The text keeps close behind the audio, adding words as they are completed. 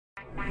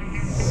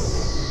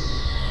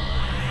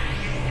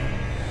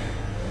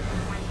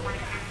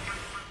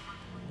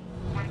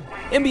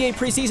NBA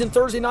preseason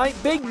Thursday night,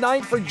 big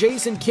night for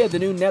Jason Kidd, the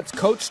new Nets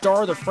coach,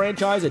 star of the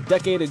franchise a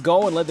decade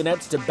ago and led the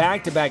Nets to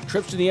back-to-back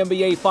trips to the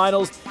NBA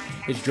Finals.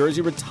 His jersey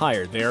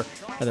retired there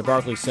at the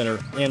Barclays Center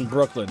in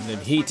Brooklyn. The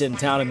Heat in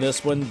town in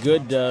this one.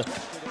 Good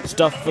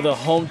stuff for the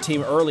home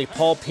team early.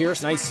 Paul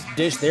Pierce, nice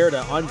dish there to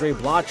Andre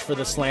Bloch for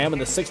the slam,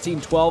 and the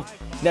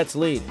 16-12 Nets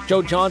lead.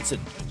 Joe Johnson,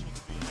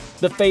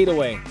 the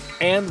fadeaway,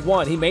 and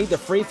one. He made the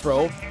free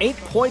throw. 8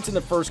 points in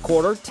the first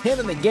quarter, 10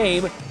 in the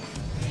game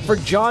for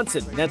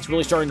Johnson. Nets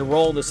really starting to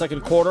roll in the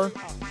second quarter.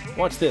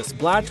 Watch this.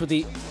 Bloch with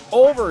the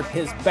over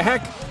his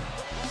back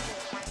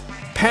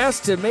pass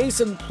to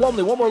Mason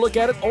Plumlee. One more look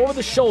at it. Over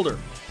the shoulder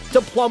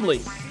to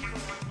Plumlee,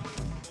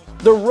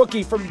 the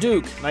rookie from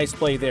Duke. Nice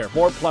play there.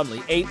 More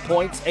Plumlee. 8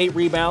 points, 8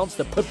 rebounds.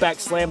 The putback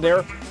slam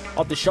there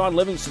off the Sean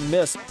Livingston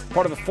miss.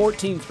 Part of a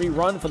 14-3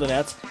 run for the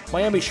Nets.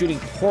 Miami shooting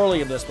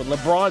poorly in this one.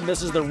 LeBron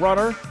misses the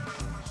runner.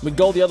 We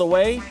go the other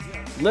way.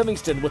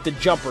 Livingston with the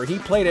jumper. He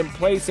played in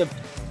place of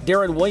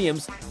Darren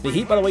Williams. The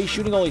Heat, by the way,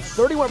 shooting only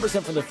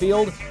 31% from the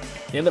field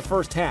in the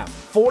first half.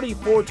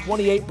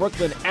 44-28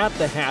 Brooklyn at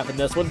the half in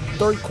this one.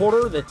 Third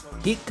quarter, the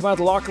Heat come out of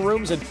the locker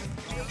rooms and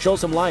show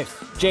some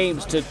life.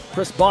 James to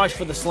Chris Bosh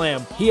for the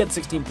slam. He had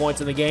 16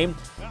 points in the game,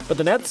 but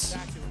the Nets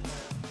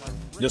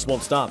just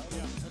won't stop.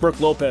 Brook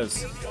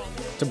Lopez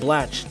to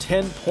Bloch.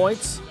 10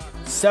 points,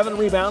 7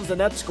 rebounds. The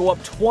Nets go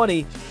up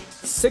 20,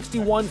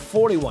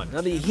 61-41.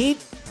 Now the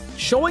Heat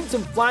showing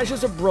some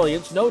flashes of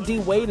brilliance. No D.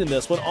 Wade in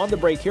this one. On the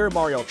break here,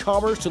 Mario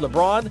Chalmers to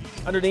LeBron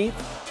underneath.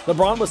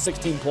 LeBron with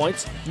 16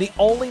 points. The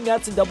only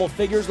Nets in double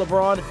figures,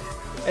 LeBron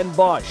and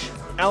Bosh.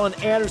 Allen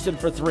Anderson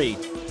for 3.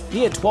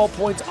 He had 12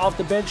 points off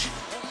the bench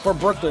for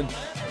Brooklyn.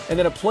 And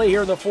then a play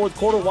here in the fourth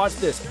quarter. Watch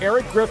this.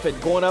 Eric Griffin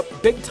going up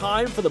big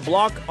time for the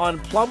block on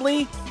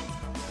Plumlee.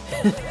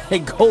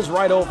 It goes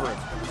right over it.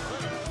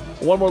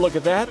 One more look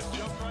at that.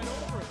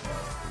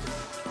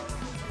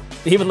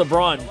 Even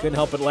LeBron couldn't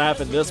help but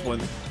laugh in this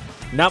one.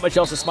 Not much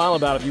else to smile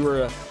about if you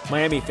were a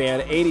Miami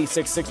fan.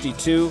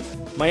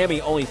 86-62.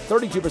 Miami only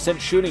 32%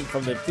 shooting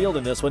from the field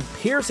in this one.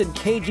 Pierce and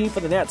KG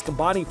for the Nets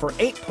combining for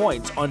 8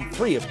 points on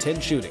 3 of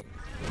 10 shooting.